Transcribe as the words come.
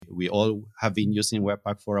we all have been using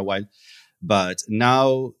Webpack for a while. But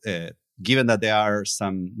now, given that there are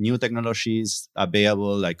some new technologies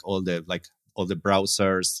available, like all the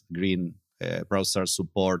browsers, green browsers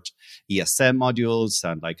support ESM modules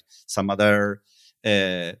and like some other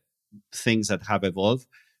things that have evolved,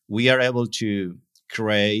 we are able to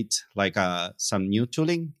create like some new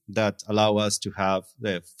tooling that allow us to have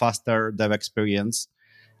the faster dev experience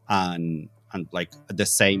and like the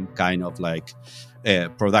same kind of like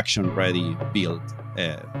production ready build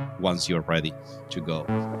once you're ready to go.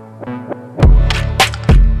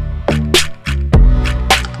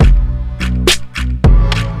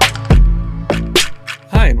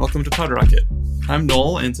 Hi, and welcome to PodRocket. I'm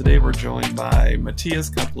Noel, and today we're joined by Matthias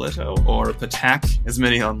Capoletto, or Patak, as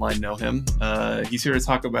many online know him. He's here to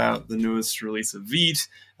talk about the newest release of Vite,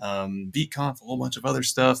 ViteConf, a whole bunch of other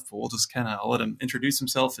stuff, but we'll just I'll let him introduce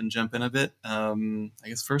himself and jump in a bit. I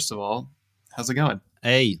guess, first of all, how's it going?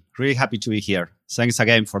 Hey, really happy to be here. Thanks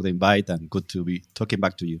again for the invite, and good to be talking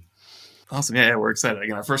back to you. Awesome. Yeah, we're excited.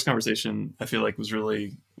 Again, our first conversation, I feel like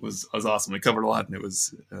was awesome. We covered a lot, and it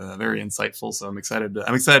was very insightful. So I'm excited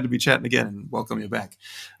to be chatting again and welcome you back.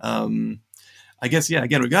 I guess, yeah,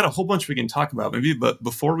 again, we've got a whole bunch we can talk about maybe, but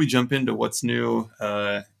before we jump into what's new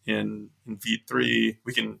in Vite 3,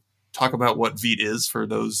 we can talk about what Vite is for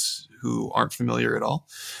those who aren't familiar at all.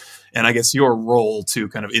 And I guess your role too,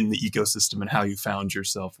 kind of in the ecosystem and how you found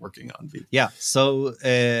yourself working on Vite. Yeah. So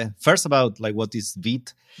first about like what is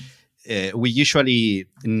Vite. We usually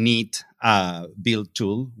need a build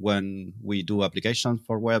tool when we do applications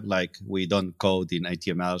for web. Like we don't code in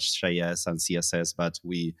HTML, JS, and CSS, but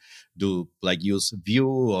we do like use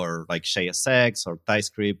Vue or like JSX or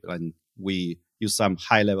TypeScript, and we use some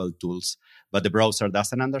high-level tools. But the browser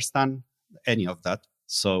doesn't understand any of that,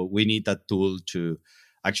 so we need a tool to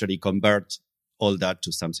actually convert all that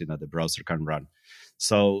to something that the browser can run.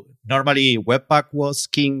 So normally Webpack was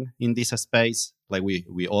king in this space. Like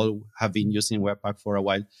we all have been using Webpack for a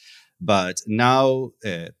while, but now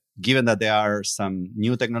given that there are some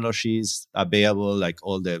new technologies available, like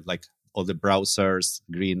all the browsers,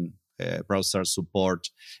 green browsers support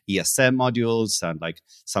ESM modules and like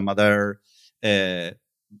some other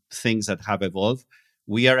things that have evolved,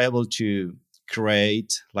 we are able to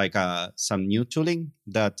create like some new tooling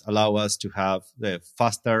that allow us to have the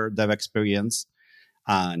faster dev experience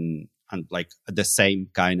and like the same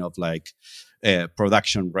kind of like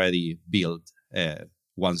production ready build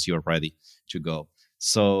once you're ready to go.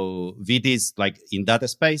 So Vite is like in that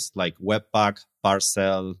space, like Webpack,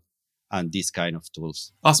 Parcel, and these kind of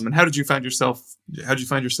tools. Awesome. And how did you find yourself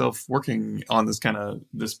working on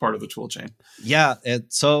this part of the tool chain? Yeah.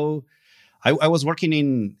 So I was working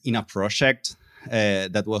in a project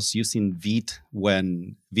that was using Vite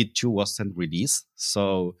when Vite 2 wasn't released.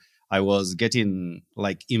 So I was getting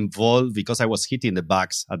like involved because I was hitting the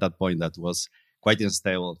bugs at that point that was quite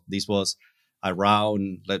unstable. This was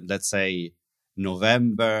around, let's say,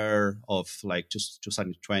 November of like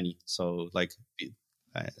 2020. So like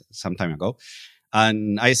some time ago.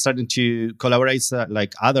 And I started to collaborate,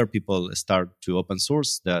 like other people start to open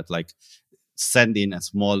source that like sending a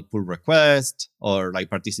small pull request or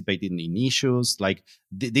like participating in issues. Like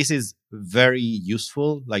this is very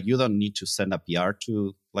useful. Like you don't need to send a PR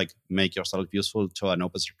to like make yourself useful to an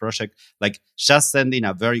open source project. Like just sending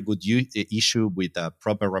a very good issue with a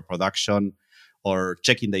proper reproduction or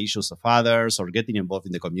checking the issues of others or getting involved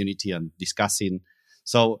in the community and discussing.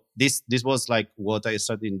 So this was like what I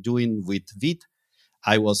started doing with Vite.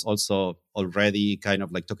 I was also already kind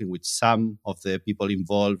of like talking with some of the people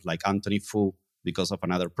involved, like Anthony Fu, because of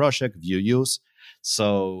another project, VueUse.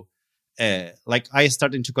 So like I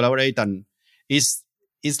started to collaborate, and it's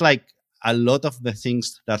like a lot of the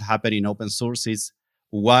things that happen in open source is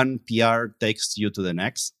one PR takes you to the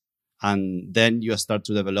next. And then you start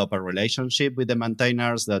to develop a relationship with the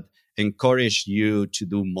maintainers that encourage you to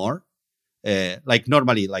do more. Like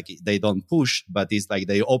normally, like they don't push, but it's like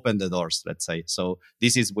they open the doors, let's say. So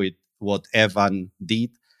this is with what Evan did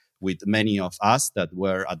with many of us that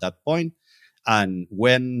were at that point. And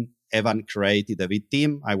when Evan created the Vite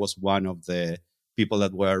team, I was one of the people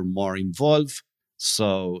that were more involved.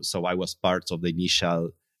 So I was part of the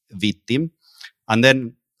initial Vite team. And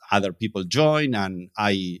then other people joined, and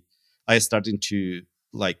I started to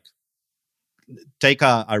like take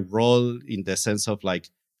a role in the sense of like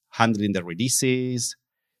handling the releases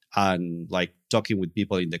and like talking with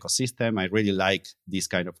people in the ecosystem. I really like this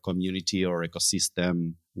kind of community or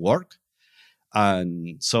ecosystem work.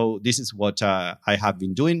 And so this is what I have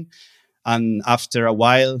been doing. And after a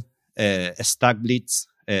while, StackBlitz,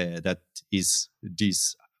 that is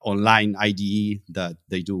this online IDE that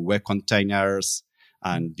they do web containers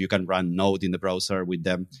and you can run Node in the browser with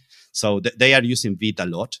them. So they are using Vite a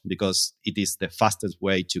lot because it is the fastest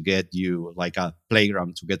way to get you like a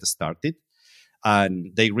playground to get started.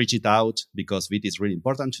 And they reach it out because Vite is really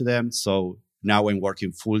important to them. So now I'm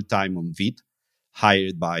working full time on Vite,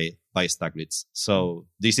 hired by StackBlitz. So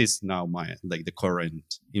this is now my like the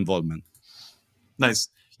current involvement. Nice.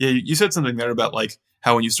 Yeah, you said something there about like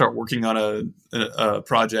how when you start working on a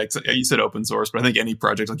project, you said open source, but I think any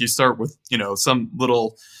project, like you start with, some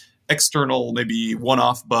little external, maybe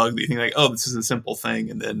one-off bug that you think like, oh, this is a simple thing.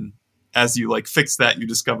 And then as you like fix that, you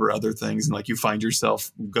discover other things and like you find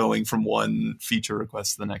yourself going from one feature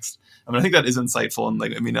request to the next. I mean, I think that is insightful and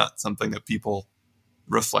like, I mean, not something that people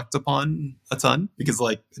reflect upon a ton because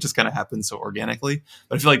like it just kind of happens so organically.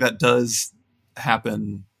 But I feel like that does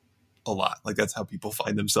happen a lot. Like that's how people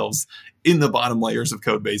find themselves in the bottom layers of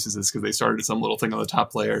code bases is because they started at some little thing on the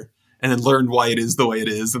top layer and then learned why it is the way it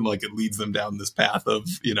is. And like it leads them down this path of,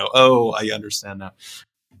 oh, I understand now.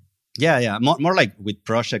 Yeah. More like with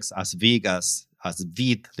projects as big as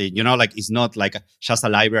Vite, like it's not like just a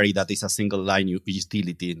library that is a single line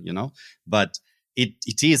utility, but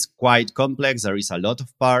it is quite complex. There is a lot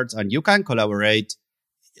of parts and you can collaborate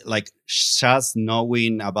like just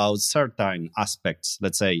knowing about certain aspects.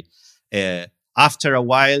 Let's say after a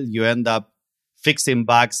while, you end up fixing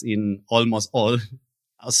bugs in almost all.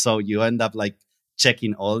 So you end up like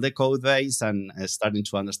checking all the code base and starting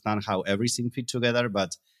to understand how everything fits together.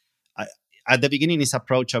 But at the beginning, it's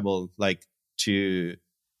approachable, like to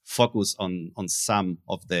focus on some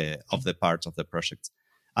of the parts of the project.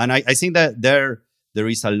 And I think that there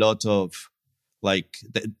is a lot of like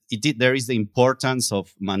there is the importance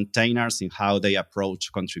of maintainers in how they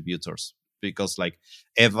approach contributors. Because like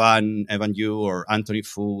Evan Yu or Anthony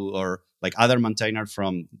Fu or like other maintainers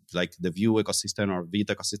from like the Vue ecosystem or Vite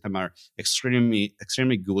ecosystem are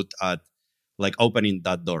extremely good at like opening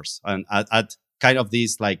that doors and at kind of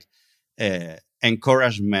this like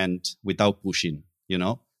encouragement without pushing.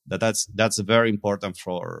 That's very important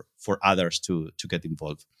for others to get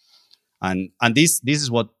involved. And this is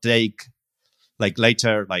what take like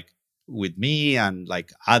later like with me and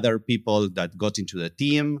like other people that got into the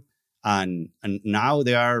team. And now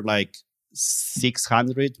there are like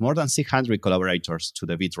more than 600 collaborators to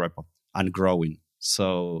the Vite repo and growing.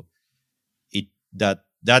 So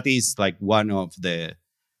that is like one of the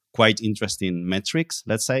quite interesting metrics.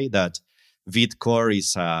 Let's say that Vite Core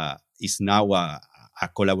is now a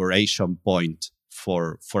collaboration point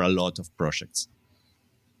for a lot of projects.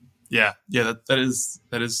 Yeah,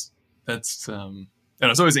 that's it's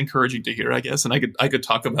always encouraging to hear, I guess. And I could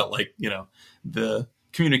talk about like the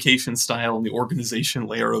communication style and the organization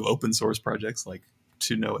layer of open source projects like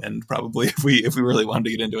to no end probably if we really wanted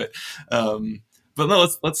to get into it. But no,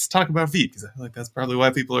 let's talk about Vite because I feel like that's probably why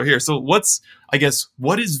people are here. So what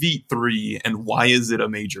is Vite 3 and why is it a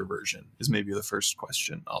major version is maybe the first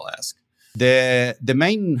question I'll ask. The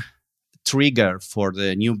main trigger for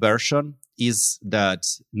the new version is that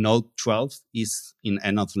Node 12 is in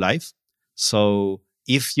end of life. So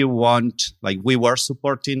if you want, like we were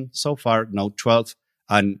supporting so far Node 12,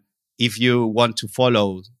 and if you want to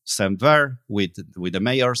follow Semver with the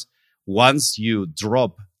mayors, once you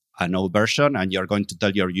drop a Node version and you're going to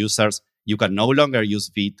tell your users you can no longer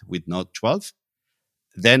use Vite with Node 12,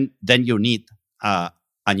 then you need a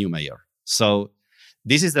new mayor. So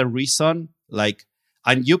this is the reason, like,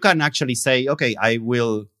 and you can actually say, okay, I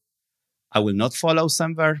will not follow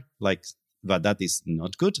Semver, like, but that is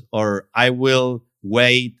not good. Or I will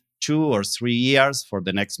wait 2 or 3 years for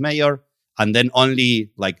the next mayor and then only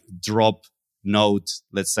like drop Node,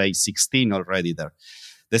 let's say 16 already there.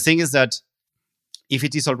 The thing is that if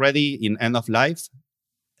it is already in end of life,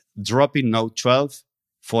 dropping Node 12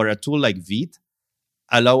 for a tool like Vite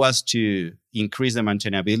allow us to increase the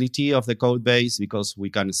maintainability of the code base because we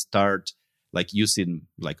can start like using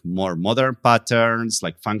like more modern patterns,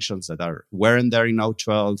 like functions that weren't there in Node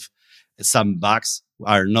 12. Some bugs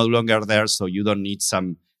are no longer there, so you don't need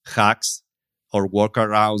some hacks or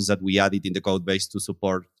workarounds that we added in the code base to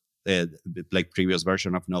support like previous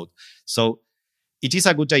version of Node. So it is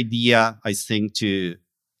a good idea, I think, to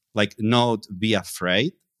like not be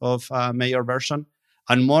afraid of a major version,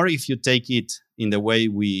 and more if you take it in the way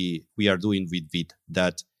we are doing with Vite,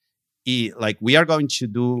 that like we are going to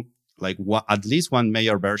do like at least one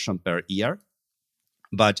major version per year,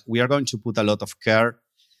 but we are going to put a lot of care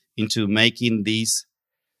into making this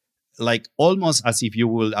like almost as if you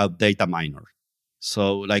will update a minor.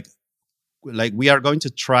 So like we are going to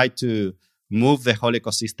try to move the whole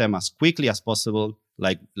ecosystem as quickly as possible,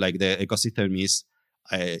 like the ecosystem is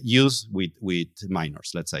used with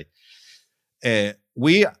minors, let's say.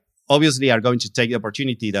 We obviously are going to take the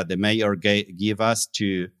opportunity that the mayor give us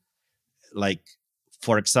to, like,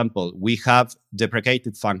 for example, we have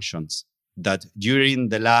deprecated functions that during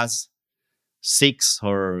the last 6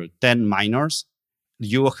 or 10 minors,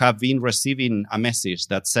 you have been receiving a message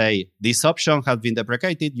that say, this option has been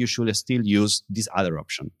deprecated, you should still use this other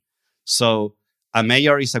option. So a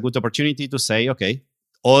mayor is a good opportunity to say, okay,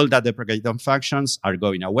 all that deprecated functions are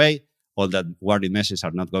going away, all that warning messages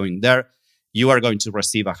are not going there. You are going to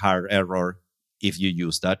receive a hard error if you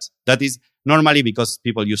use that. That is normally because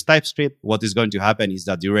people use TypeScript. What is going to happen is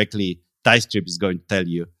that directly TypeScript is going to tell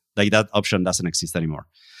you like that option doesn't exist anymore.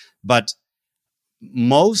 But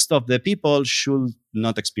most of the people should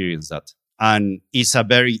not experience that. And it's a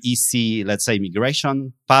very easy, let's say,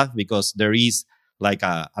 migration path because there is like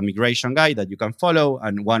a migration guide that you can follow.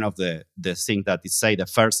 And one of the things that it say, the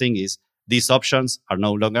first thing is these options are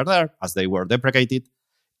no longer there as they were deprecated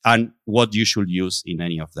and what you should use in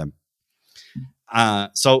any of them.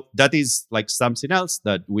 So that is like something else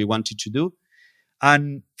that we wanted to do.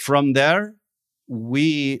 And from there,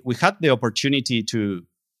 we had the opportunity to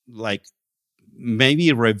like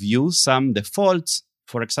maybe review some defaults,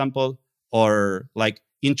 for example, or like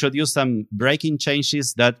introduce some breaking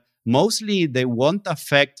changes that mostly they won't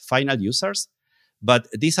affect final users. But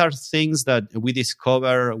these are things that we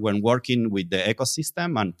discover when working with the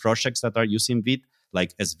ecosystem and projects that are using Vite,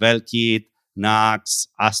 like SvelteKit, Nux,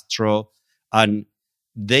 Astro. And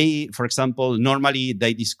they, for example, normally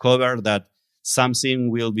they discover that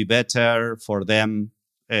something will be better for them,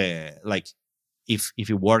 like if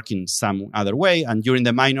you work in some other way. And during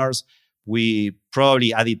the minors, we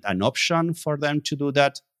probably added an option for them to do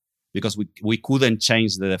that because we couldn't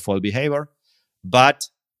change the default behavior. But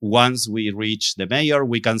once we reach the mayor,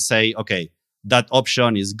 we can say, okay, that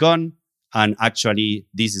option is gone. And actually,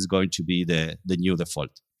 this is going to be the new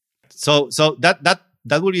default. So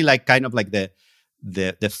that would be like kind of like the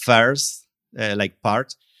first like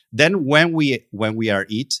part. Then when we are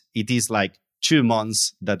it is like 2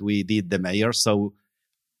 months that we did the mayor. So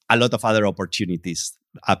a lot of other opportunities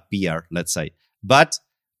appear, let's say. But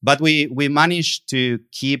we managed to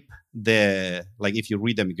keep the, like if you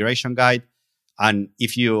read the migration guide and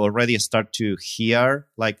if you already start to hear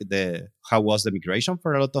like how was the migration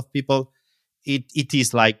for a lot of people, it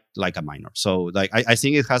is like a minor. So like I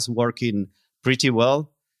think it has working pretty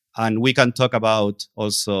well. And we can talk about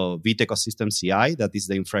also Vite ecosystem CI, that is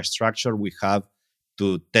the infrastructure we have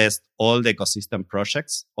to test all the ecosystem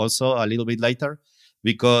projects also a little bit later,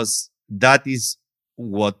 because that is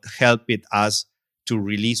what helped us to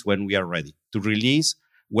release when we are ready, to release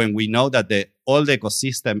when we know that all the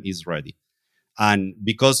ecosystem is ready. And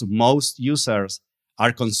because most users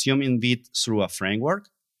are consuming Vite through a framework,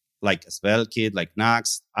 like SvelteKit, like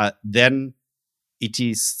Nux, then it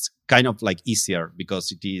is kind of like easier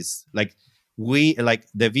because it is like we, like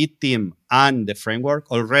the Vite team and the framework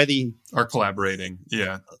already are collaborating.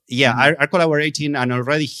 Yeah. Yeah, are collaborating and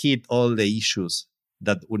already hit all the issues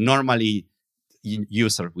that would normally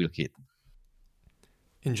user will hit.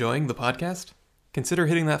 Enjoying the podcast? Consider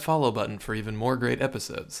hitting that follow button for even more great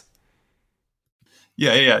episodes.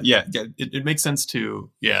 Yeah. It makes sense to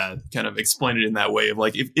kind of explain it in that way of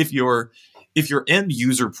like if your end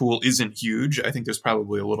user pool isn't huge, I think there's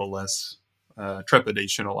probably a little less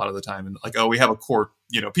trepidation a lot of the time, and like, oh, we have a core,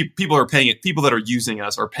 people that are using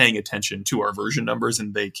us are paying attention to our version numbers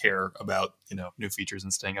and they care about new features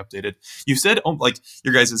and staying updated. You said like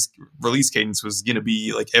your guys' release cadence was going to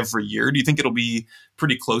be like every year. Do you think it'll be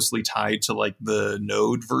pretty closely tied to like the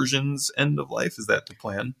Node version's end of life? Is that the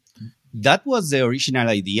plan? That was the original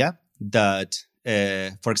idea. That,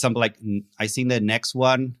 for example, like I think the next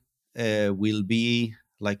one will be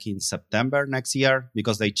like in September next year,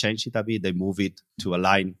 because they changed it a bit. They move it to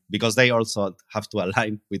align because they also have to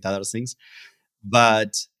align with other things.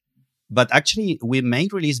 But actually, we may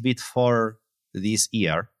release Vite for this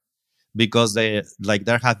year because there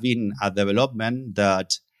have been a development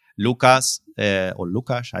that Lucas, I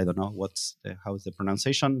don't know how is the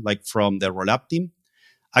pronunciation, like from the Rollup team.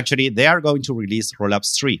 Actually, they are going to release Rollup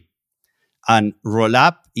 3. And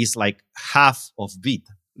Rollup is like half of Vite.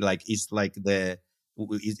 Like it's like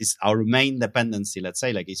it's our main dependency, let's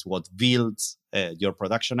say, like it's what builds your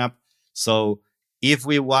production app. So if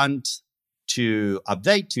we want to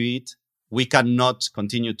update to it, we cannot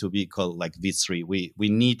continue to be called like Vite 3. We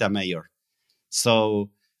need a mayor. So,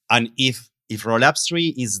 and if Rollup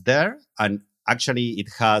 3 is there and actually it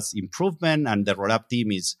has improvement and the Rollup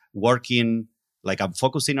team is working, like I'm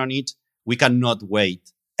focusing on it, we cannot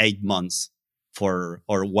wait 8 months or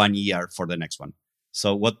 1 year for the next one.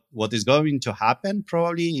 So what is going to happen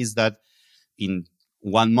probably is that in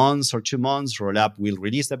 1 month or 2 months, Rollup will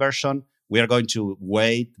release the version. We are going to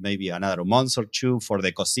wait maybe another month or two for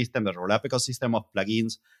the ecosystem, the Rollup ecosystem of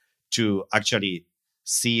plugins, to actually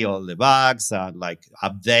see all the bugs and like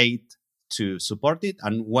update to support it.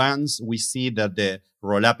 And once we see that the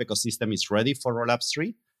Rollup ecosystem is ready for Rollup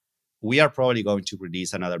 3, we are probably going to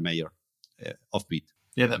release another major of Vite.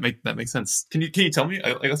 Yeah, that makes sense. Can you tell me?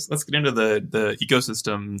 Let's get into the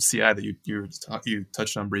ecosystem CI that you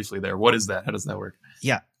touched on briefly there. What is that? How does that work?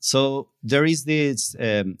 Yeah, so there is this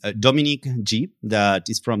Dominic G that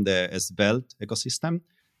is from the Svelte ecosystem.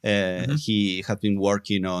 He has been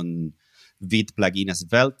working on Vite plugin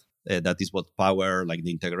Svelte. That is what power like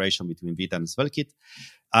the integration between Vite and SvelteKit.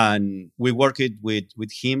 And we worked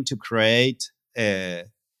with him to create.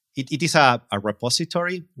 It is a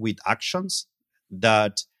repository with actions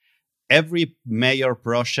that every major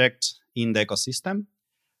project in the ecosystem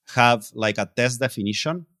have like a test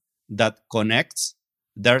definition that connects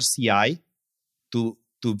their CI to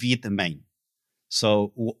Vite main.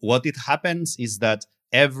 So what it happens is that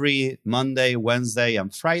every Monday, Wednesday,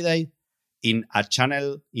 and Friday in a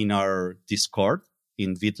channel in our Discord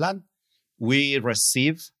in ViteLand, we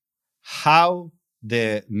receive how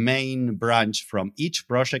the main branch from each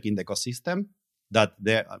project in the ecosystem, that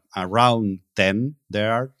there are around 10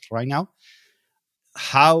 there are right now,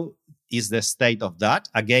 how is the state of that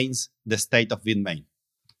against the state of Vite main?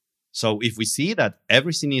 So if we see that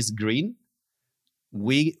everything is green,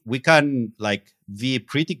 we can like be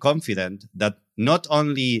pretty confident that not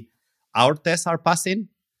only our tests are passing,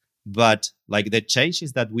 but like the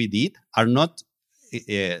changes that we did are not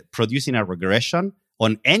producing a regression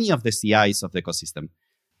on any of the CIs of the ecosystem.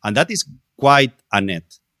 And that is quite a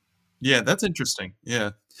net. Yeah, that's interesting.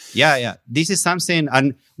 Yeah. This is something.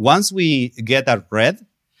 And once we get a red,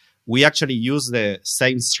 we actually use the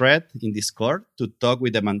same thread in Discord to talk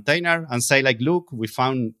with the maintainer and say, like, look, we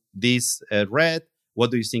found this red. What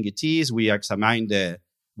do you think it is? We examine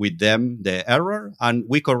with them the error and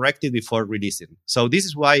we correct it before releasing. So this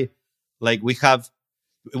is why, like, we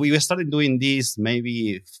started doing this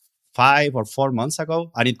maybe 5 or 4 months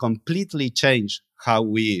ago, and it completely changed how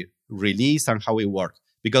we release and how we work.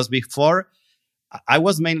 Because before, I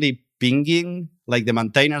was mainly pinging like the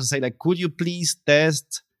maintainers and say, like, could you please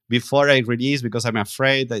test before I release because I'm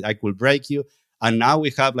afraid that I could break you. And now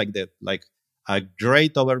we have like a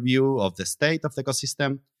great overview of the state of the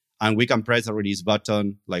ecosystem, and we can press the release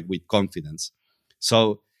button like with confidence.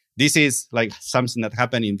 So this is like something that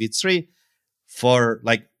happened in Vite 3. For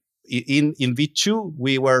like in Vite 2,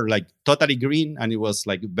 we were like totally green, and it was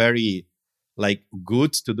like very like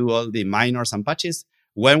good to do all the minors and patches.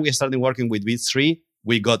 When we started working with Vite 3,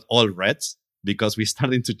 we got all reds because we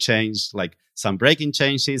started to change like some breaking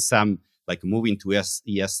changes, some like moving to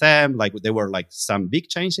ESM, like there were like some big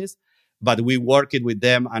changes, but we worked with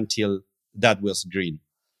them until that was green.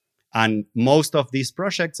 And most of these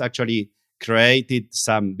projects actually created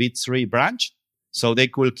some Vite 3 branch, so they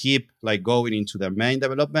could keep like going into their main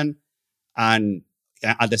development and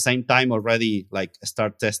at the same time already like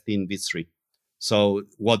start testing Vite 3. So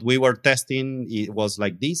what we were testing, it was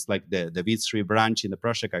like this, like the Vite 3 branch in the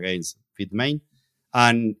project against Vite main.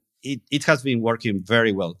 And it has been working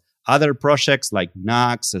very well. Other projects like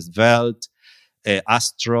Nux, Svelte,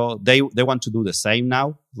 Astro, they want to do the same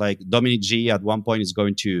now. Like Dominic G at one point is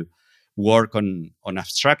going to work on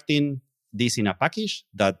abstracting this in a package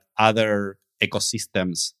that other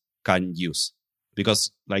ecosystems can use,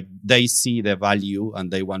 because like they see the value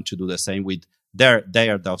and they want to do the same with their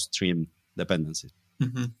downstream dependencies.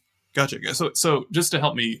 Mm-hmm. Gotcha. So just to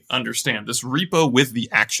help me understand this repo with the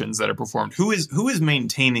actions that are performed, who is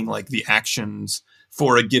maintaining like the actions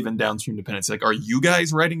for a given downstream dependency? Like, are you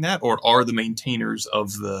guys writing that, or are the maintainers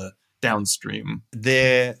of the downstream?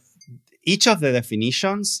 Each of the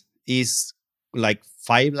definitions is like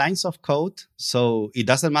 5 lines of code, so it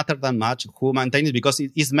doesn't matter that much who maintains it, because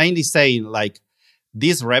it is mainly saying like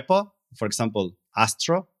this repo, for example,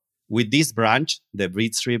 Astro, with this branch, the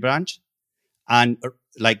Vite 3 branch, and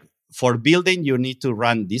like for building, you need to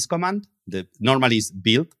run this command. The normally is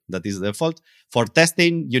build, that is the default. For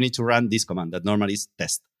testing, you need to run this command that normally is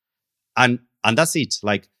test. And that's it.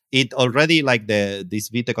 Like it already, like this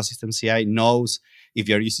Vite ecosystem CI knows if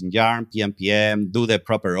you're using yarn, PNPM, do the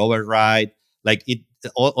proper override. Like it,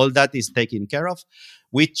 all that is taken care of.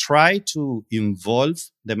 We try to involve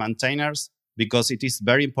the maintainers because it is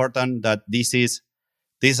very important that this is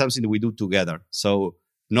something we do together. So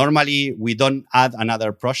normally, we don't add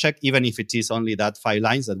another project, even if it is only that 5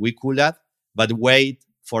 lines that we could add, but wait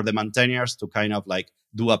for the maintainers to kind of like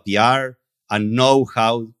do a PR and know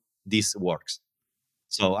how this works.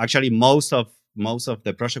 So actually, most of most of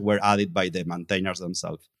the project were added by the maintainers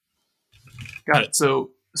themselves. Got it.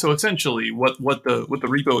 So essentially, what the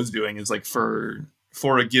repo is doing is like for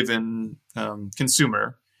a given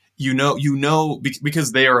consumer,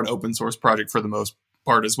 because they are an open source project for the most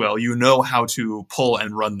part as well. You know how to pull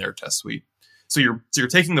and run their test suite. So you're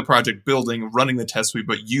taking the project, building, running the test suite,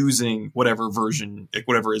 but using whatever version, like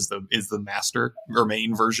whatever is the master or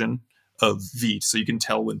main version of Vite, so you can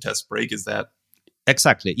tell when tests break. Is that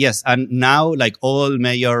exactly? Yes. And now, like all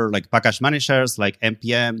major like package managers, like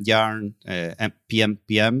npm, Yarn,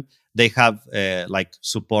 pm, they have like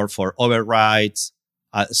support for overrides.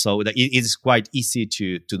 So that it is quite easy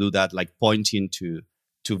to do that, like pointing to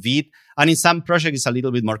Vite. And in some projects, it's a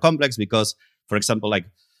little bit more complex because, for example, like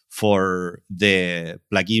for the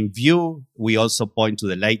plugin view, we also point to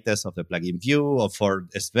the latest of the plugin view. Or for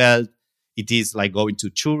Svelte, it is like going to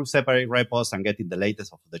 2 separate repos and getting the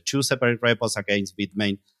latest of the 2 separate repos against Vite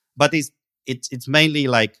main. But it's mainly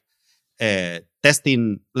like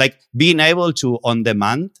testing, like being able to on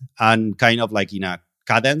demand and kind of like in a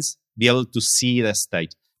cadence, be able to see the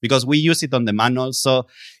state, because we use it on demand also.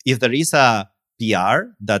 If there is a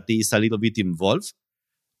PR that is a little bit involved,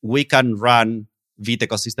 we can run Vite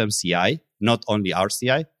ecosystem CI, not only our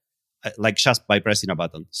CI, like just by pressing a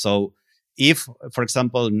button. So if, for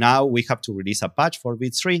example, now we have to release a patch for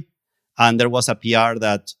Vite 3 and there was a PR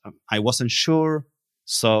that I wasn't sure,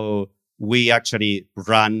 so we actually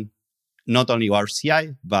run not only our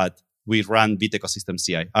CI, but we run Vite ecosystem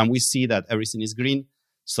CI, and we see that everything is green.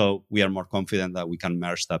 So we are more confident that we can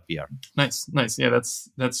merge that PR. Nice. Yeah,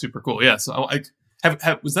 that's super cool. Yeah. So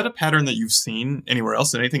was that a pattern that you've seen anywhere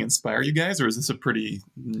else? Did anything inspire you guys, or is this a pretty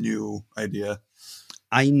new idea?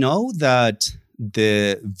 I know that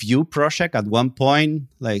the Vue project at one point,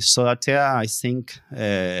 like Sodatea, I think,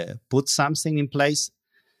 put something in place,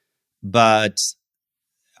 but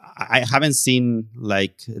I haven't seen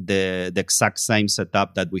like the exact same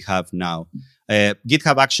setup that we have now.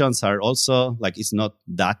 GitHub Actions are also like, it's not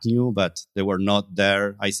that new, but they were not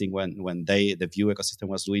there, I think, when the Vue ecosystem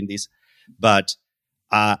was doing this. But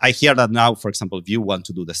I hear that now, for example, Vue want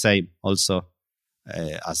to do the same also,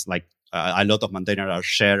 as like a lot of maintainers are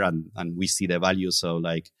share and we see the value. So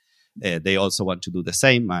like they also want to do the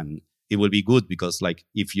same, and it will be good because like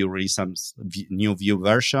if you release some new Vue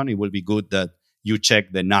version, it will be good that you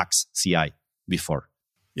check the Nux CI before.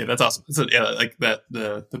 Yeah, that's awesome. So yeah, like that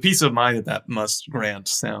the peace of mind that must grant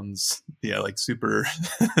sounds like super.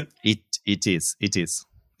 It is.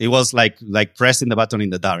 It was like pressing the button in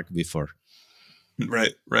the dark before.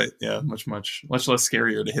 Right. Yeah, much less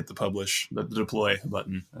scarier to hit the publish, the deploy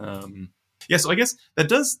button. Yeah, so I guess that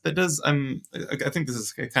does. I think this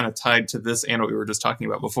is kind of tied to this and what we were just talking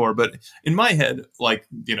about before. But in my head, like,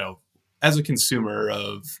 as a consumer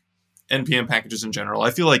of NPM packages in general,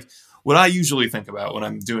 I feel like what I usually think about when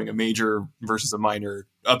I'm doing a major versus a minor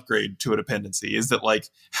upgrade to a dependency is that like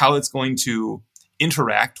how it's going to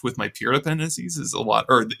interact with my peer dependencies is a lot,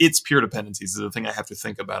 or its peer dependencies is the thing I have to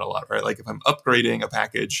think about a lot, right? Like if I'm upgrading a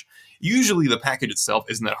package, usually the package itself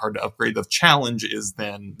isn't that hard to upgrade. The challenge is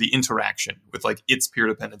then the interaction with like its peer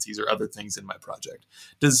dependencies or other things in my project.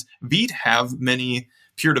 Does Vite have many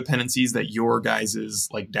peer dependencies that your guys'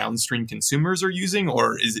 like downstream consumers are using,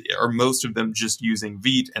 or are most of them just using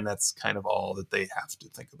Vite and that's kind of all that they have to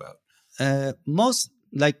think about? Most,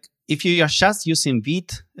 like if you are just using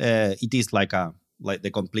Vite, it is like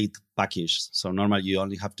the complete package. So normally you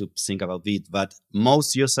only have to think about Vite, but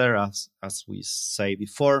most users, as we say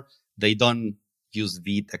before, they don't use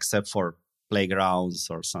Vite except for playgrounds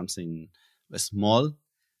or something small.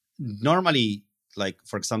 Normally, like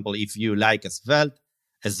for example, if you like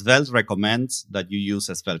Svelte recommends that you use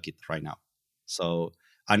SvelteKit right now. So,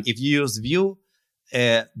 and if you use Vue,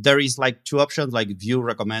 there is like 2 options. Like Vue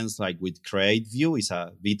recommends, like with Create Vue is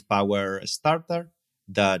a Vite Power starter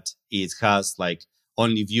that it has like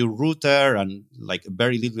only Vue router and like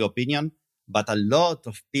very little opinion. But a lot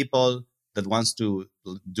of people that wants to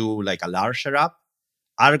do like a larger app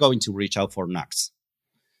are going to reach out for Nux.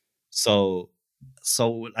 So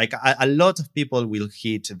like a lot of people will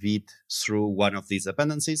hit Vite through one of these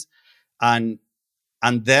dependencies, and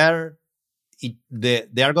there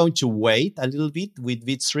they are going to wait a little bit with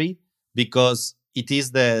Vite 3 because it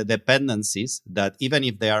is the dependencies that even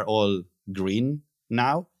if they are all green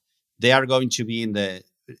now, they are going to be in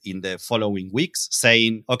the following weeks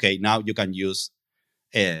saying, okay, now you can use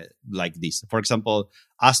like this. For example,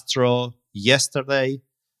 Astro yesterday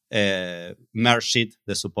merged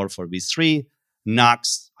the support for Vite 3.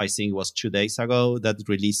 Nux, I think it was 2 days ago, that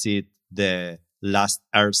released the last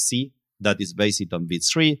RC that is based on Vite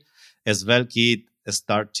 3. SvelteKit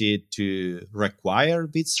started to require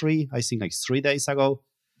Vite 3, I think like 3 days ago.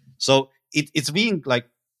 So it's been like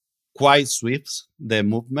quite swift, the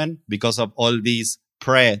movement, because of all these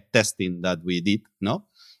pre-testing that we did, no?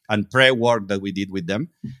 And pre-work that we did with them.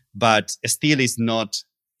 But still it's not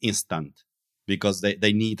instant because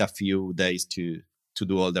they need a few days to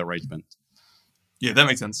do all the arrangement. Yeah, that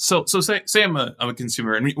makes sense. So say I'm a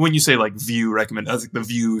consumer, and when you say like Vue recommend, that's like the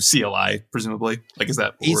Vue CLI, presumably, like is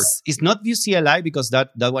that? It's not Vue CLI because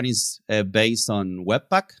that one is based on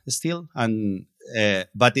Webpack still, and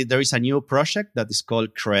but there is a new project that is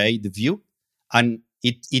called Create Vue, and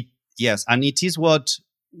it is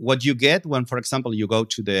what you get when, for example, you go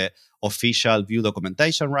to the official Vue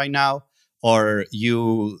documentation right now, or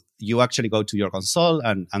you actually go to your console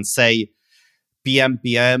and say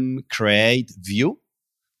pm create Vue.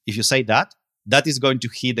 If you say that is going to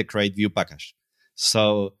hit the Create Vue package.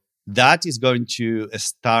 So that is going to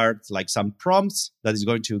start like some prompts that is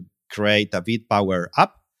going to create a Vite Power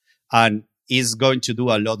app, and is going to do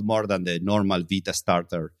a lot more than the normal Vite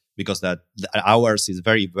starter, because that ours is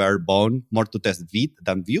very bare bone, more to test Vite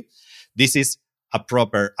than Vue. This is a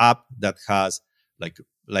proper app that has like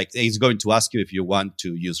it's going to ask you if you want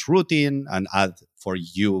to use routing and add for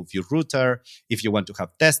you Vue router, if you want to have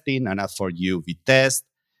testing and add for you Vitest,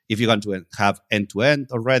 if you want to have end-to-end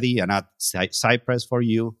already and add Cypress for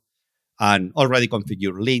you, and already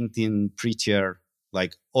configure LinkedIn, Preacher,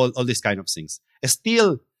 like all these kind of things.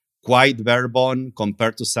 Still quite bare bone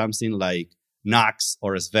compared to something like Nux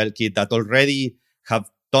or SvelteKit that already have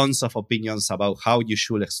tons of opinions about how you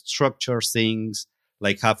should structure things,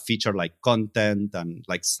 like have feature like content and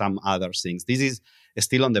like some other things. This is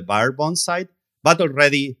still on the bare bones side, but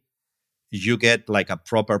already you get like a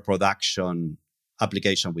proper production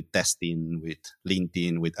application with testing, with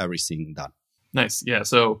LinkedIn, with everything done. Nice. Yeah.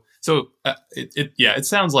 So it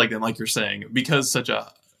sounds like, and like you're saying, because such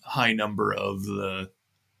a high number of the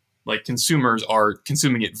like consumers are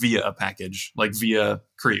consuming it via a package, like via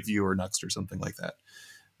Create Vue or Nuxt or something like that,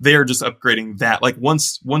 they're just upgrading that. Like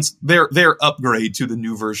once their upgrade to the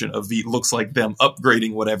new version of Vite looks like them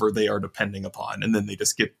upgrading whatever they are depending upon, and then they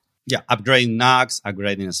just get upgrading Nux,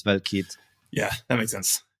 upgrading SvelteKit. Yeah, that makes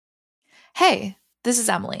sense. Hey, this is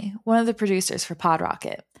Emily, one of the producers for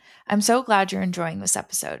PodRocket. I'm so glad you're enjoying this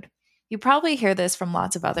episode. You probably hear this from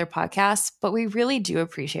lots of other podcasts, but we really do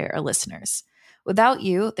appreciate our listeners. Without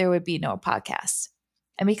you, there would be no podcast.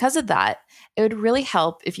 And because of that, it would really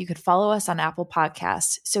help if you could follow us on Apple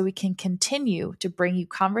Podcasts so we can continue to bring you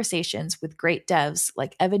conversations with great devs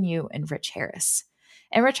like Evan Yu and Rich Harris.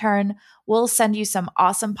 In return, we'll send you some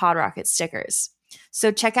awesome PodRocket stickers.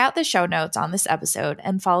 So check out the show notes on this episode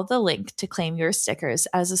and follow the link to claim your stickers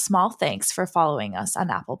as a small thanks for following us on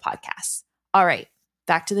Apple Podcasts. All right,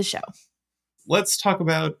 back to the show. Let's talk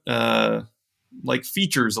about like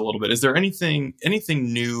features a little bit. Is there anything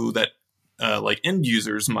new that like end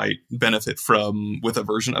users might benefit from with a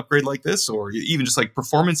version upgrade like this, or even just like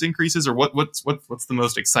performance increases, or what's the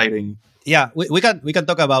most exciting? Yeah, we can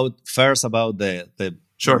talk about the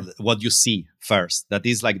Sure. What you see first. That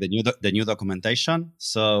is like the new documentation.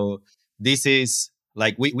 So this is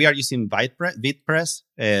like we are using VitePress.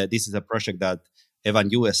 This is a project that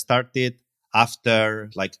Evan Yu started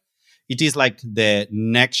after, like it is like the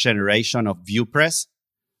next generation of VuePress,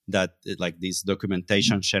 that like this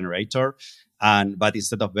documentation generator, but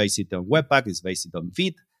instead of based on Webpack, it's based on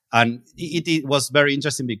Vite. And it was very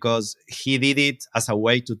interesting because he did it as a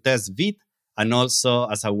way to test Vite, and also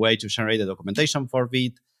as a way to generate the documentation for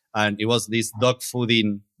Vite. And it was this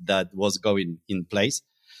dogfooding that was going in place.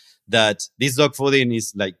 That this dogfooding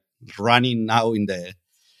is like running now in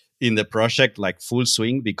the project like full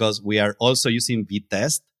swing, because we are also using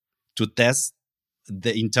Vitest to test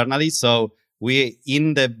the internally. So we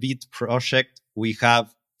in the Vite project we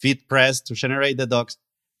have VitePress to generate the docs,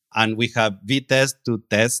 and we have Vitest to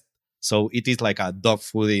test. So it is like a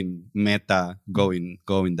dogfooding meta going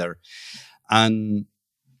there. And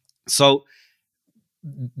so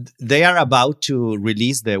they are about to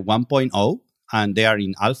release the 1.0, and they are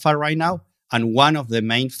in alpha right now. And one of the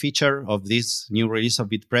main features of this new release of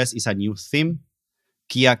VitePress is a new theme.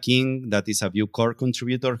 Kia King, that is a Vue core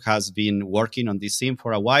contributor, has been working on this theme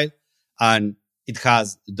for a while, and it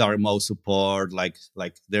has dark mode support. Like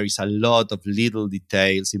there is a lot of little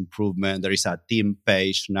details improvement. There is a theme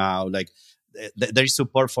page now. Like there is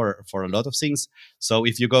support for a lot of things. So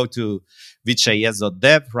if you go to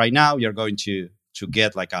vitejs.dev right now, you're going to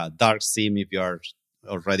get like a dark theme if you're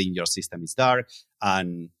already in your system is dark,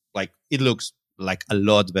 and like it looks like a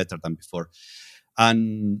lot better than before.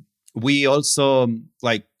 And we also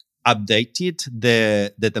like updated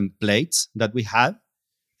the templates that we had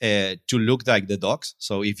to look like the docs.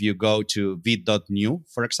 So if you go to vite.new,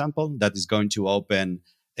 for example, that is going to open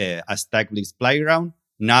a StackBlitz playground.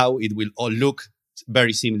 Now it will all look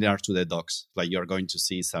very similar to the docs. Like you're going to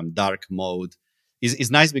see some dark mode.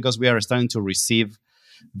 It's nice because we are starting to receive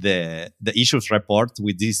the issues report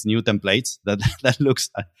with these new templates that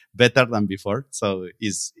looks better than before. So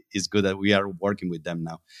it's good that we are working with them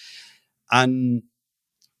now. And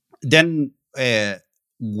then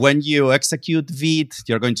when you execute Vite,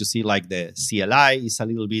 you're going to see like the CLI is a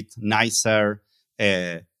little bit nicer.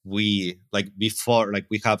 We like before, like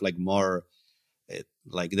we have like more,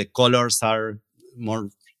 like the colors are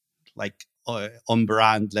more like on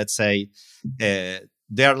brand, let's say.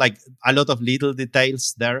 There are like a lot of little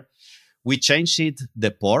details there. We changed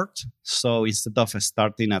the port. So instead of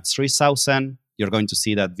starting at 3000, you're going to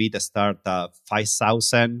see that Vite start at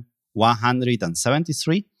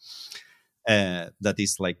 5173. That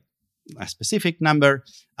is like a specific number.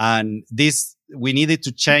 And this we needed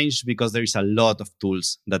to change because there is a lot of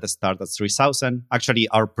tools that start at 3000. Actually,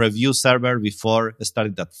 our preview server before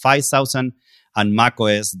started at 5000, and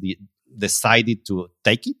macOS decided to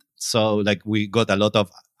take it. So like we got a lot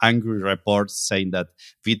of angry reports saying that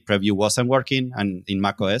Vite preview wasn't working and in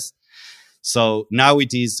macOS. So now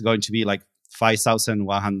it is going to be like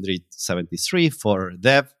 5173 for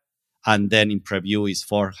dev. And then in preview is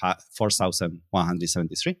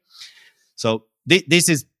 4173. So this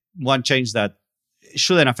is one change that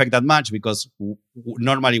shouldn't affect that much because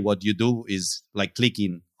normally what you do is like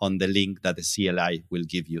clicking on the link that the CLI will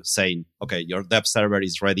give you saying, okay, your dev server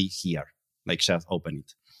is ready here. Like just open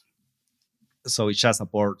it. So it's just a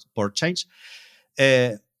port change.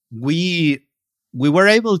 We were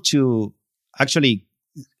able to actually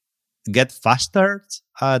get faster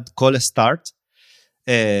at call start.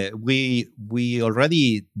 We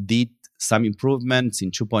already did some improvements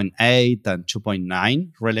in 2.8 and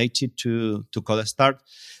 2.9 related to call start.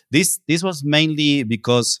 This was mainly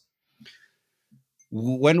because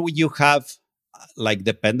when you have like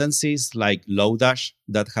dependencies like Lodash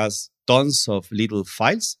that has tons of little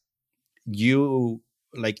files, you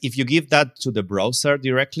like if you give that to the browser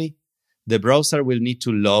directly, the browser will need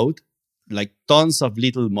to load like tons of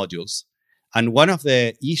little modules. And one of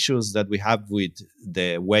the issues that we have with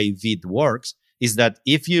the way Vite works is that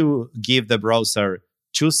if you give the browser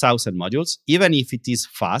 2000 modules, even if it is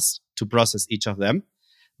fast to process each of them,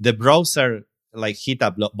 the browser like hit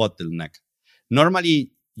a bottleneck.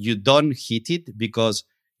 Normally, you don't hit it because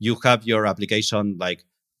you have your application like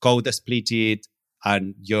code splitted,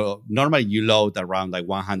 and normally you load around like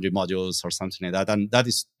 100 modules or something like that, and that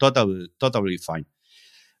is totally fine.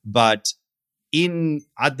 But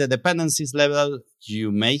at the dependencies level, you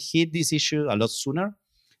may hit this issue a lot sooner.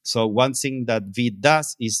 So one thing that Vite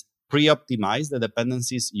does is pre-optimize the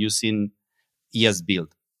dependencies using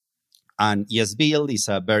ESBuild. And ESBuild is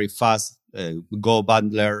a very fast Go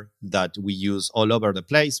bundler that we use all over the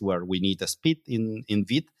place where we need a speed in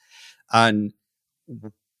Vite. And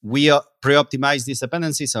we pre-optimize these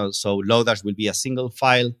dependencies. So Lodash will be a single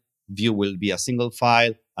file, Vue will be a single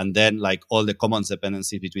file, and then like all the common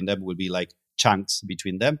dependencies between them will be like chunks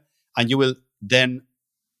between them. And you will then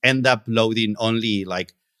end up loading only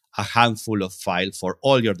like a handful of files for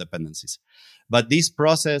all your dependencies. But this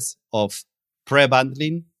process of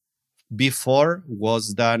pre-bundling before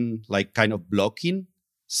was done like kind of blocking.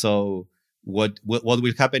 So what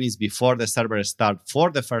will happen is before the server starts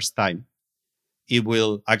for the first time, it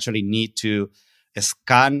will actually need to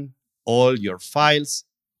scan all your files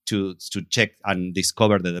to check and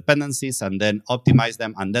discover the dependencies and then optimize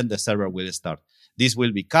them, and then the server will start. This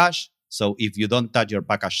will be cached. So if you don't touch your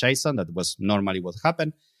package JSON, that was normally what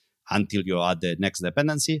happened until you add the next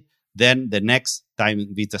dependency, then the next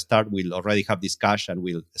time Vite start will already have this cache and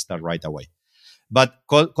will start right away. But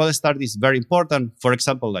call start is very important. For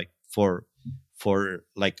example, like for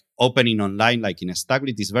like opening online, like in a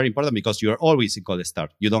StackBlitz, is very important because you're always in call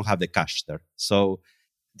start. You don't have the cache there. So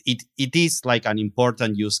it is like an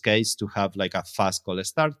important use case to have like a fast call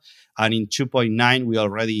start. And in 2.9, we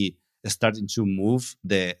already starting to move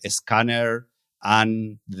the scanner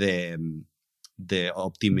and the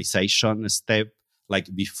optimization step like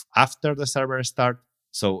after the server start.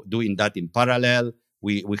 So doing that in parallel,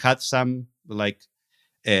 we had some like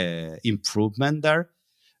improvement there.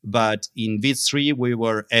 But in Vite 3,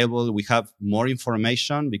 we have more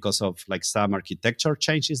information because of like some architecture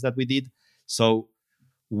changes that we did. So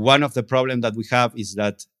one of the problems that we have is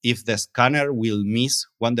that if the scanner will miss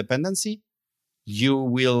one dependency, you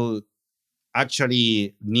will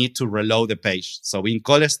actually need to reload the page. So in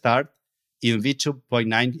call start, in Vite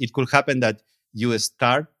 2.9, it could happen that you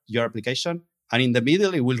start your application and in the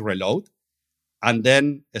middle it will reload. and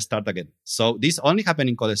then start again. So this only happened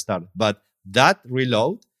in cold start, but that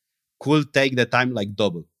reload could take the time like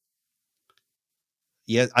double.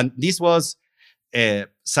 Yes, and this was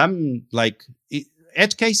some like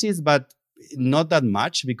edge cases, but not that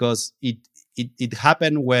much, because it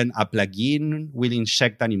happened when a plugin will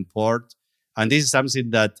inject an import, and this is something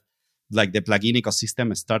that like the plugin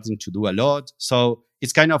ecosystem is starting to do a lot. So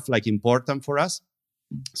it's kind of like important for us.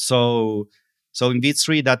 So in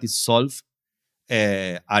V3 that is solved,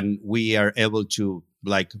 and we are able to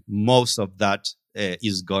like most of that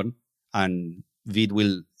is gone, and Vite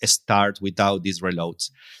will start without these reloads.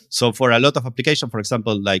 So for a lot of application, for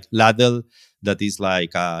example, like Ladle, that is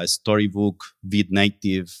like a Storybook Vite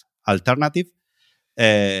native alternative,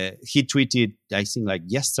 he tweeted, I think like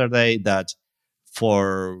yesterday, that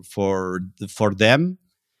for them,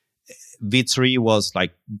 V3 was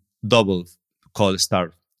like double cold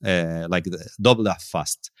start, like double that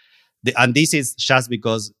fast. And this is just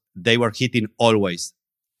because they were hitting always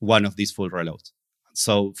one of these full reloads.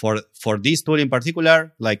 So for this tool in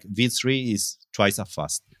particular, like V3 is twice as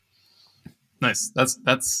fast. Nice.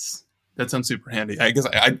 That sounds super handy. I guess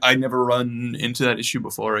I never run into that issue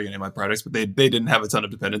before in my projects, but they didn't have a ton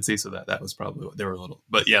of dependency, so that was probably what they were a little.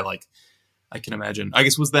 But yeah, like I can imagine. I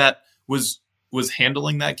guess was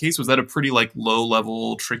handling that case, was that a pretty like low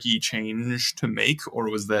level tricky change to make, or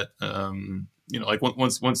was that like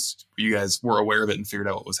once you guys were aware of it and figured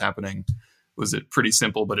out what was happening, was it pretty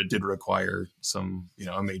simple, but it did require some,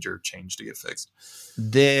 a major change to get fixed?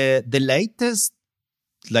 The latest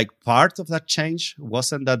like part of that change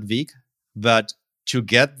wasn't that big, but to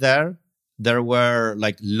get there were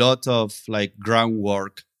like lot of like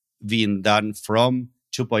groundwork being done from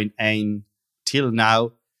 2.8 till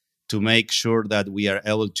now to make sure that we are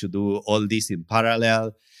able to do all this in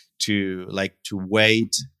parallel, to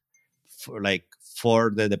wait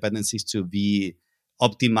for the dependencies to be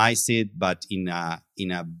optimized, but in a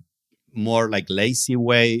more like lazy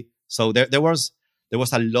way. So there was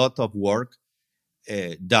a lot of work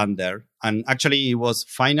done there, and actually it was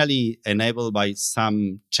finally enabled by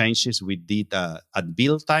some changes we did at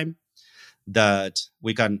build time. That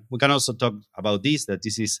we can also talk about this. That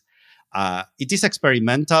this is it is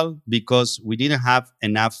experimental because we didn't have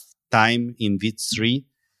enough time in V3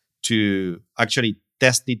 to actually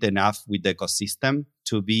test it enough with the ecosystem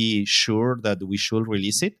to be sure that we should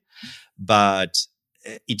release it. But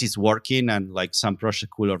it is working, and like some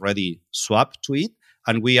project could already swap to it.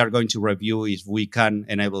 And we are going to review if we can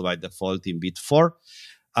enable by default in Vite 4.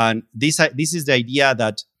 And this is the idea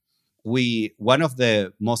that one of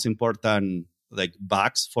the most important like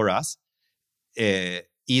bugs for us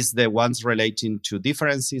is the ones relating to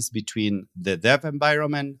differences between the dev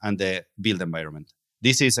environment and the build environment.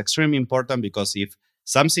 This is extremely important because if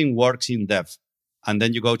something works in dev and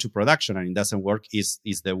then you go to production and it doesn't work, is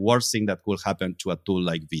the worst thing that could happen to a tool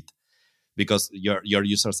like Vite, because your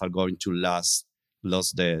users are going to lose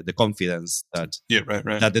the confidence that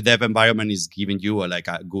that the dev environment is giving you a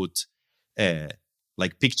good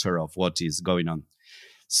like picture of what is going on.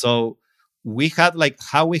 So we had like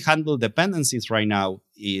how we handle dependencies right now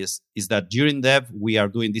is that during dev we are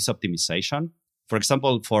doing this optimization. For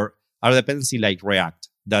example, for our dependency like React,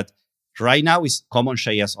 that right now is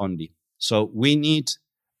CommonJS only. So we need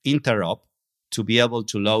interop to be able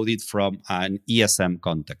to load it from an ESM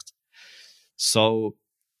context. So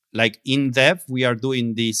like in dev, we are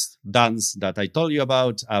doing this dance that I told you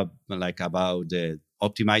about, about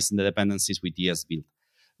optimizing the dependencies with ESBuild.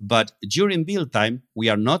 But during build time, we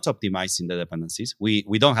are not optimizing the dependencies. We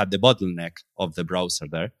don't have the bottleneck of the browser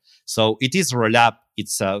there. So it is Rollup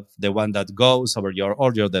itself, the one that goes over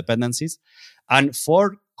all your dependencies. And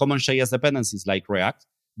for CommonJS dependencies like React,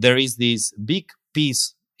 there is this big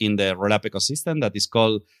piece in the Rollup ecosystem that is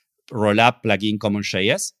called Rollup plugin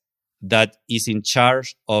CommonJS, that is in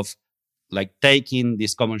charge of like taking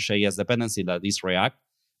this CommonJS dependency that is React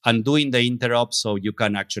and doing the interop, so you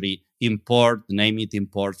can actually import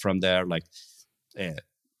from there, like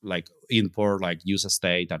import like use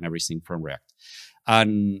state and everything from React.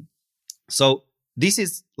 And so this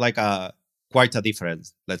is like quite a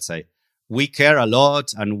difference. Let's say we care a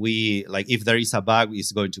lot, and we like if there is a bug,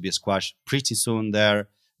 it's going to be squashed pretty soon. There,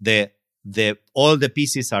 all the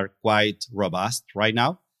pieces are quite robust right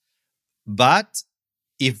now. But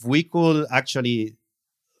if we could actually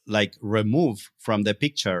like remove from the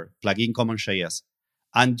picture plugin CommonJS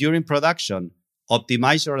and during production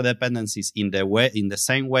optimize your dependencies in the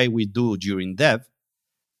same way we do during dev,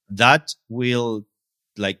 that will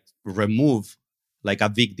like remove like a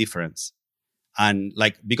big difference. And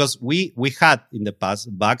like because we had in the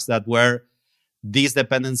past bugs that were this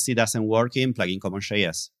dependency doesn't work in plugin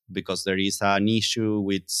common.js because there is an issue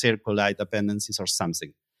with Circulite dependencies or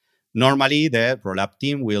something. Normally, the Rollup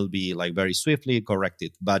team will be like very swiftly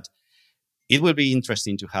corrected, but it will be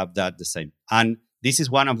interesting to have that the same. And this is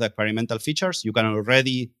one of the experimental features. You can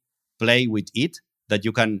already play with it, that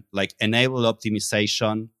you can like enable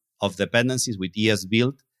optimization of dependencies with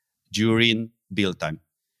ESBuild during build time.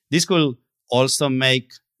 This could also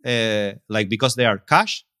make, because they are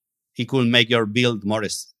cache, it could make your build more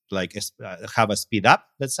have a speed up,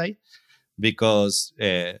 let's say, because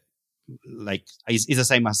it's the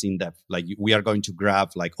same as in dev. Like we are going to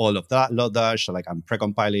grab like all of that Lodash, and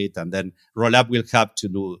precompile it, and then Rollup will have to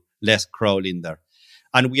do less crawling there.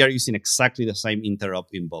 And we are using exactly the same interop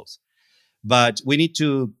in both. But we need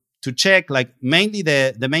to check, like mainly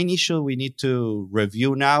the main issue we need to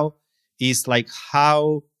review now is like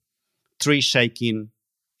how tree shaking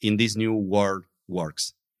in this new world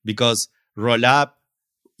works. Because Rollup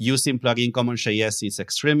using plugin common.js is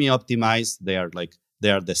extremely optimized. They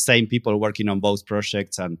are the same people working on both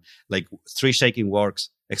projects, and like tree shaking works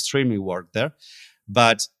extremely well there.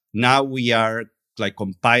 But now we are like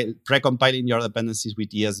pre-compiling your dependencies with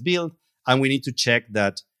ESBuild, and we need to check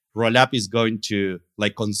that Rollup is going to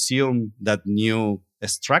like consume that new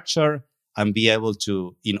structure and be able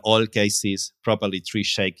to, in all cases, properly tree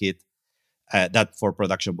shake it. That for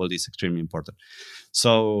production build is extremely important.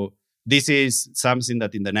 So this is something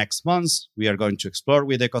that in the next months we are going to explore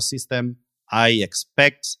with ecosystem. I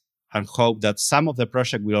expect and hope that some of the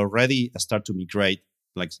project will already start to migrate,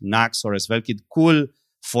 like Nux or SvelteKit could,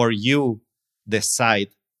 for you, decide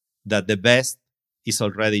that the best is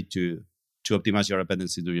already to optimize your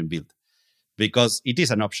dependency during build, because it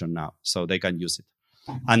is an option now, so they can use it.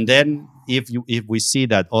 And then if we see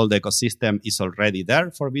that all the ecosystem is already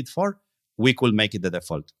there for Vite 4, we could make it the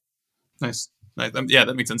default. Nice. Yeah,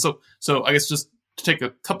 that makes sense. So I guess just to take a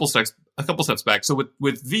couple steps back. So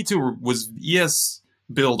with V2, was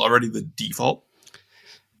ESBuild already the default?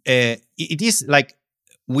 It is like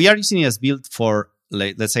we are using ESBuild for,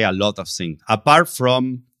 like, let's say, a lot of things. Apart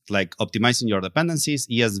from like optimizing your dependencies,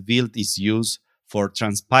 ESBuild is used for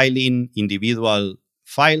transpiling individual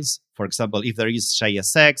files. For example, if there is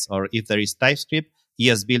JSX or if there is TypeScript,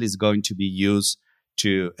 ESBuild is going to be used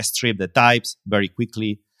to strip the types very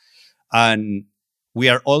quickly. And we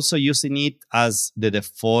are also using it as the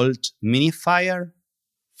default minifier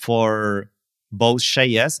for both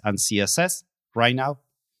JS and CSS right now.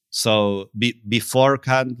 So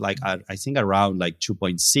beforehand, like I think around like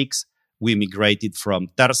 2.6, we migrated from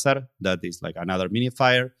Terser, that is like another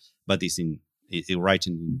minifier, but it's right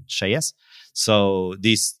in JS. So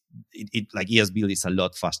like ESBuild is a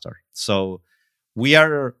lot faster. So we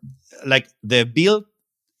are like the build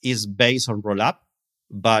is based on Rollup,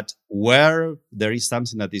 but where there is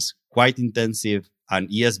something that is quite intensive and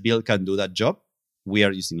ESBuild can do that job, we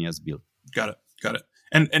are using ESBuild. Got it.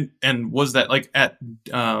 And was that like at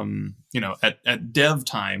dev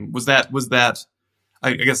time, was that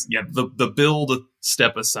I guess, yeah, the build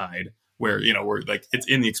step aside where like it's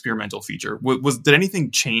in the experimental feature, did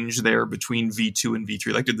anything change there between V2 and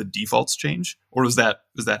V3? Like, did the defaults change, or was that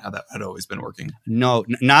how that had always been working? No,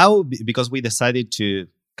 now because we decided to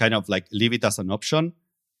kind of like leave it as an option,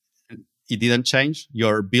 it didn't change.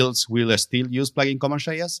 Your builds will still use plugin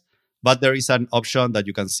common.js, but there is an option that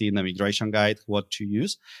you can see in the migration guide what to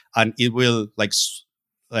use, and it will like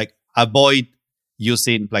avoid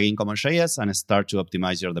using plugin common.js and start to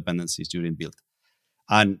optimize your dependencies during build.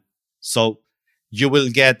 And so you will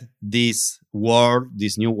get this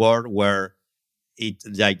new world where it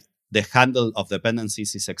like the handle of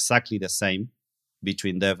dependencies is exactly the same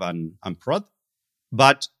between dev and prod.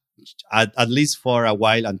 But at least for a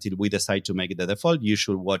while, until we decide to make it the default, you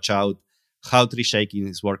should watch out how tree shaking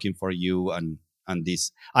is working for you and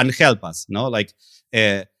this, and help us. No, like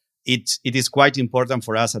it is quite important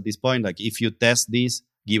for us at this point. Like if you test this,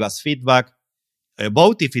 give us feedback,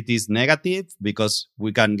 both if it is negative because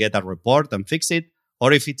we can get a report and fix it,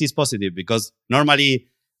 or if it is positive because normally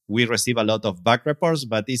we receive a lot of bug reports,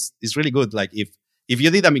 but it's really good. Like if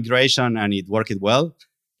you did a migration and it worked well,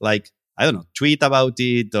 like, I don't know, tweet about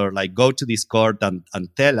it or like go to Discord and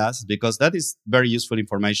tell us, because that is very useful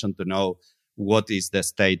information to know what is the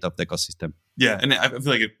state of the ecosystem. Yeah, and I feel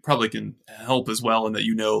like it probably can help as well in that,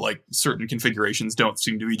 like certain configurations don't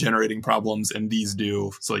seem to be generating problems and these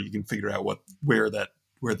do, so you can figure out where that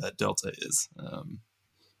delta is.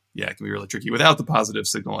 Yeah, it can be really tricky without the positive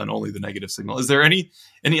signal and only the negative signal. Is there any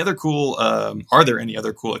other cool? Are there any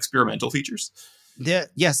other cool experimental features?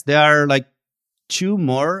 Yes, there are like two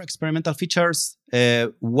more experimental features.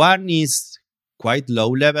 One is quite low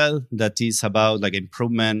level that is about like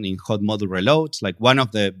improvement in hot module reload. Like one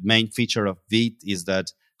of the main feature of Vite is that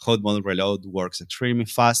hot module reload works extremely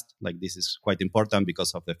fast. Like this is quite important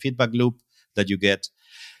because of the feedback loop that you get.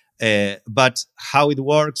 But how it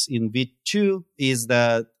works in Vite 2 is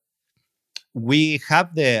that we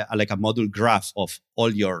have the like a module graph of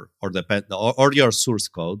all your or your source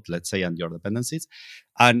code, let's say, and your dependencies,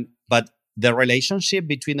 but the relationship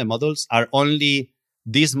between the modules are only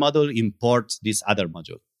this module imports this other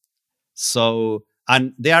module. So,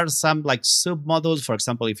 and there are some like sub modules. For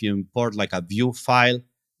example, if you import like a Vue file,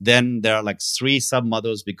 then there are like 3 sub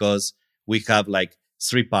modules because we have like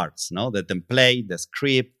 3 parts, no? The template, the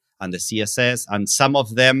script, and the CSS, and some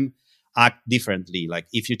of them act differently. Like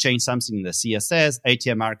if you change something in the CSS,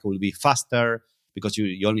 HTML will be faster because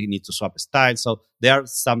you only need to swap style. So there are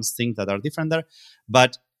some things that are different there,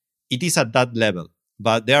 but it is at that level.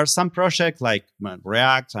 But there are some projects like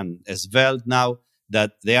React and Svelte now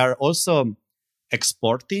that they are also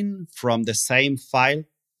exporting from the same file,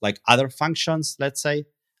 like other functions, let's say.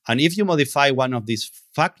 And if you modify one of these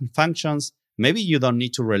functions, maybe you don't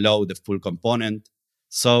need to reload the full component.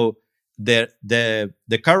 So the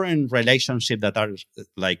current relationship that are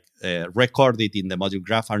like recorded in the module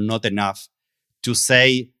graph are not enough to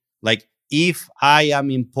say like if I am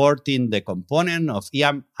importing the component of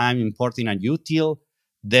I'm importing a util,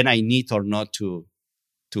 then I need or not to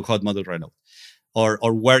hot module reload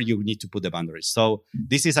or where you need to put the boundaries. So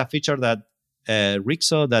this is a feature that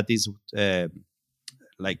Rixo that is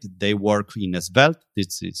like they work in Svelte.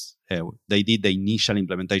 This is they did the initial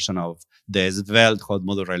implementation of the Svelte hot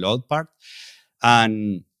module reload part,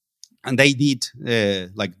 and they did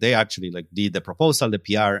like they actually like did the proposal, the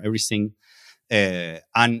PR, everything,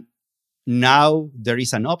 and now there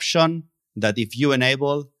is an option that if you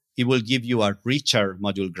enable, it will give you a richer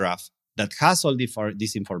module graph that has all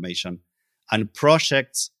this information, and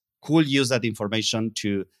projects could use that information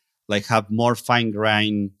to like have more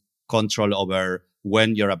fine-grained control over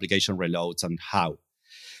when your application reloads and how.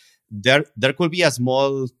 There could be a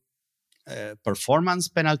small performance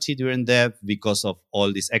penalty during dev because of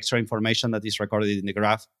all this extra information that is recorded in the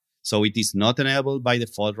graph. So it is not enabled by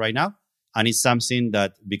default right now. And it's something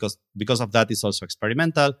that, because of that, is also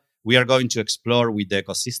experimental. We are going to explore with the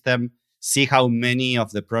ecosystem, see how many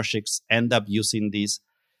of the projects end up using this.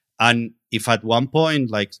 And if at one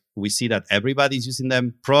point, like we see that everybody's using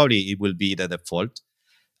them, probably it will be the default.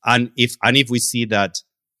 And if we see that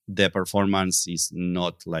the performance is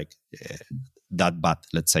not like that bad,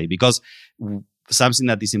 let's say, because something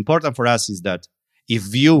that is important for us is that if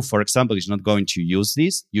Vue, for example, is not going to use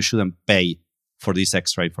this, you shouldn't pay for this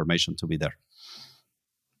extra information to be there.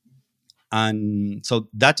 And so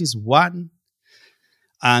that is one.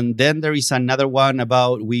 And then there is another one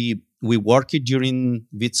about we worked during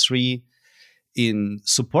Vite 3 in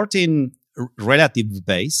supporting relative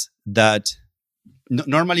base that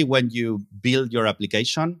normally when you build your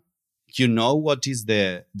application, you know what is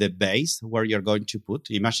the base where you're going to put.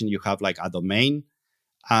 Imagine you have like a domain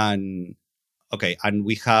and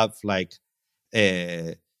we have like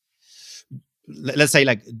let's say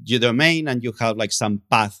like your domain and you have like some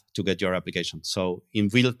path to get your application. So in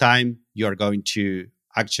real time, you're going to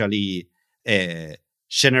actually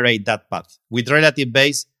generate that path. With relative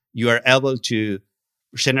base, you are able to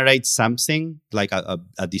generate something like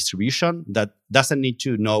a distribution that doesn't need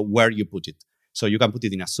to know where you put it. So you can put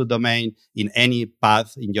it in a subdomain, in any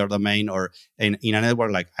path in your domain, or in a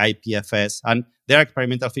network like IPFS. And there are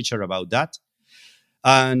experimental features about that.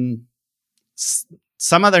 And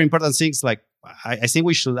some other important things, like I think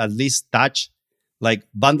we should at least touch like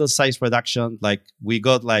bundle size reduction. Like we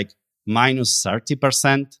got like minus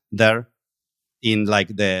 30% there in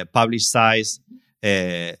like the publish size.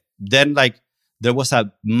 Then like there was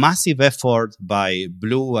a massive effort by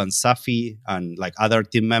Blue and Safi and like other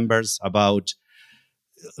team members about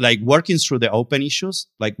like working through the open issues.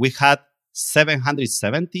 Like we had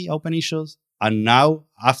 770 open issues, and now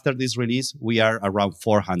after this release we are around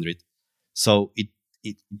 400. So it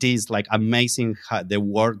is like amazing the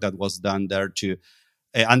work that was done there to,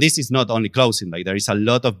 and this is not only closing. Like there is a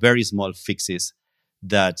lot of very small fixes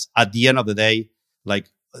that at the end of the day, like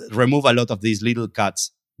remove a lot of these little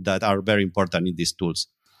cuts that are very important in these tools.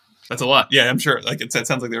 That's a lot. Yeah, I'm sure. Like it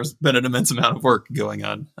sounds like there's been an immense amount of work going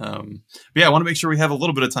on. But yeah, I want to make sure we have a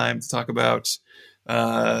little bit of time to talk about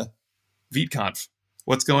ViteConf.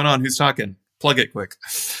 What's going on? Who's talking? Plug it quick.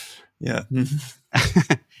 Yeah.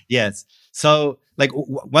 Yes. So like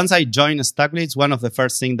once I joined StackBlitz, one of the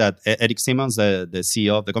first things that Eric Simmons, the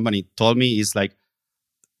CEO of the company, told me is like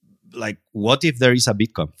what if there is a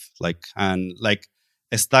ViteConf?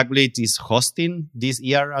 StackBlitz is hosting this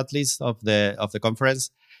year, at least, of the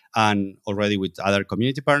conference, and already with other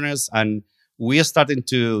community partners. And we are starting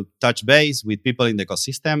to touch base with people in the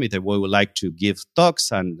ecosystem if they would like to give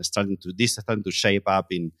talks, and this starting to shape up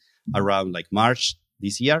in around like March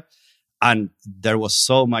this year. And there was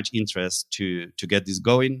so much interest to get this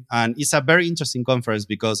going. And it's a very interesting conference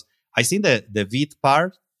because I think the Vite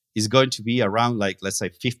part is going to be around like, let's say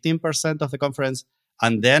 15% of the conference.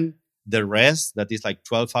 And then the rest, that is like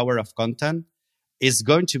 12 hours of content, is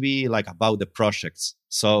going to be like about the projects.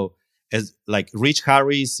 So as like Rich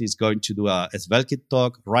Harris is going to do a SvelteKit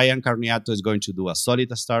talk. Ryan Carniato is going to do a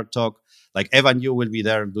Solid Start talk. Like Evan Yu will be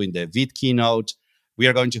there doing the Vite keynote. We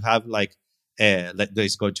are going to have like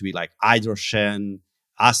there's going to be like Hydrogen,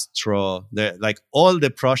 Astro, like all the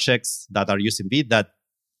projects that are using Vite that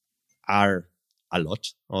are a lot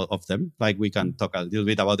of them. Like we can talk a little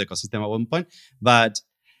bit about the ecosystem at one point, but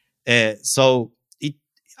I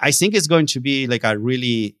think it's going to be like a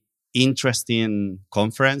really interesting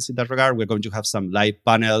conference in that regard. We're going to have some live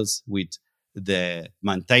panels with the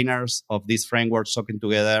maintainers of these frameworks talking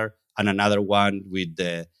together, and another one with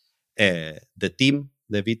the team,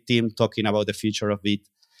 the Vite team, talking about the future of Vite.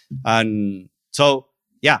 And so,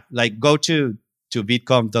 yeah, like go to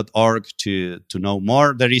viteconf.org to know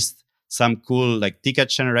more. There is some cool like ticket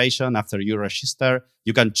generation after you register.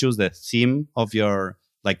 You can choose the theme of your,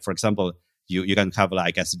 like, for example, you can have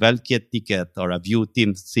like a SvelteKit ticket or a Vue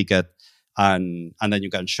team ticket, and then you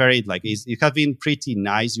can share it. Like it has been pretty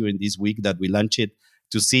nice during this week that we launched it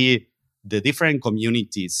to see the different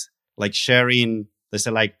communities like sharing. They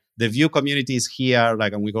say like the Vue community is here,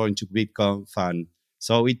 like, and we're going to ViteConf, and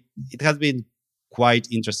so it has been quite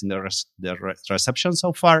interesting the reception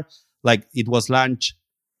so far. Like it was launched,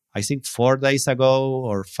 I think 4 days ago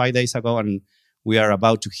or 5 days ago, and we are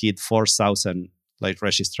about to hit 4,000 like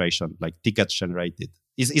registration, like tickets generated.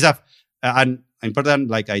 It's an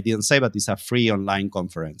important, like I didn't say, but it's a free online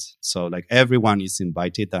conference. So like everyone is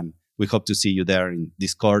invited, and we hope to see you there in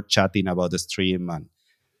Discord chatting about the stream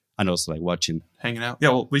and also like watching, hanging out. Yeah,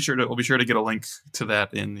 we'll be sure to get a link to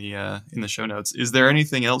that in the show notes. Is there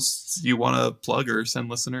anything else you want to plug or send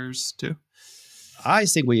listeners to? I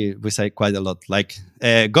think we say quite a lot. Like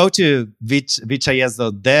go to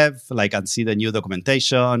vite.js.dev, like, and see the new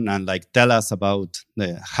documentation and like tell us about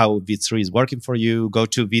how Vite 3 is working for you. Go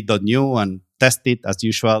to vite.new and test it as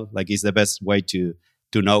usual. Like it's the best way to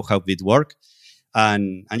know how Vite work.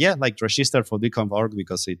 And yeah, like register for ViteConf.org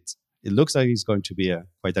because it looks like it's going to be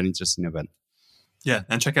quite an interesting event. Yeah,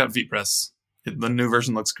 and check out VitePress. The new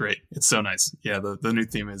version looks great. It's so nice. Yeah, the new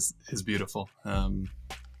theme is beautiful.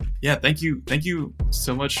 Yeah, thank you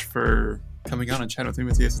so much for coming on and chatting with me,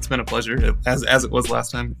 Matthias. It's been a pleasure, as it was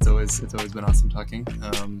last time. It's always been awesome talking.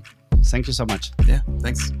 Thank you so much. Yeah,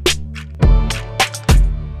 thanks.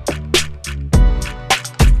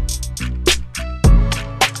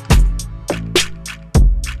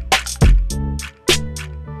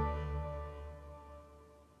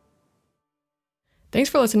 Thanks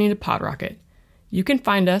for listening to PodRocket. You can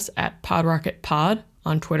find us at PodRocketPod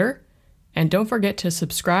on Twitter. And don't forget to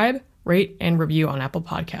subscribe, rate, and review on Apple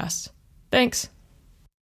Podcasts. Thanks.